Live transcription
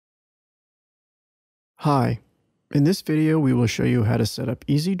Hi, in this video we will show you how to set up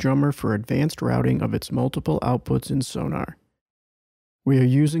EZdrummer for advanced routing of its multiple outputs in Sonar. We are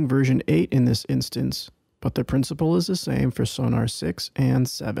using version 8 in this instance, but the principle is the same for Sonar 6 and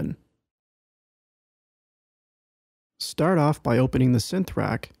 7. Start off by opening the synth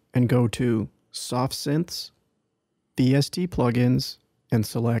rack and go to Soft Synths, VST Plugins, and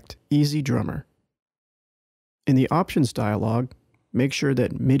select EZdrummer. In the Options dialog, make sure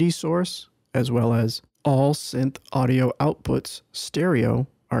that MIDI source, as well as all synth audio outputs stereo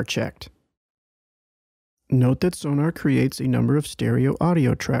are checked. Note that Sonar creates a number of stereo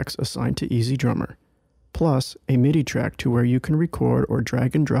audio tracks assigned to EZdrummer, plus a MIDI track to where you can record or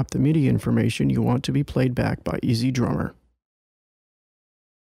drag and drop the MIDI information you want to be played back by EZdrummer.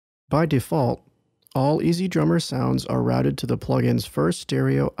 By default, all EZdrummer sounds are routed to the plugin's first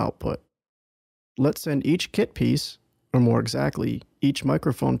stereo output. Let's send each kit piece, or more exactly, each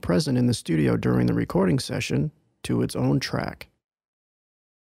microphone present in the studio during the recording session, to its own track.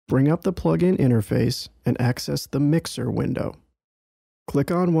 Bring up the plugin interface and access the Mixer window.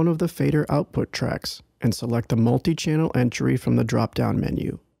 Click on one of the fader output tracks and select the multi-channel entry from the drop-down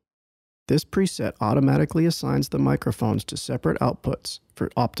menu. This preset automatically assigns the microphones to separate outputs for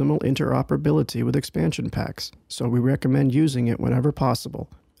optimal interoperability with expansion packs, so we recommend using it whenever possible,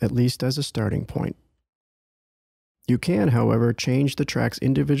 at least as a starting point. You can, however, change the track's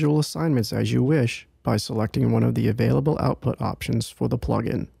individual assignments as you wish by selecting one of the available output options for the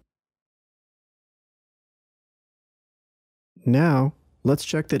plugin. Now, let's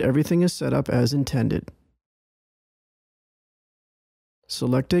check that everything is set up as intended.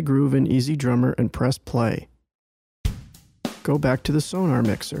 Select a groove in EZdrummer and press play. Go back to the Sonar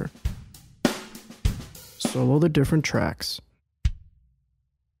mixer. Solo the different tracks.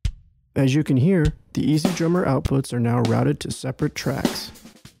 As you can hear, the EZdrummer outputs are now routed to separate tracks.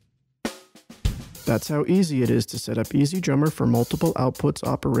 That's how easy it is to set up EZdrummer for multiple outputs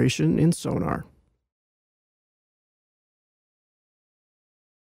operation in Sonar.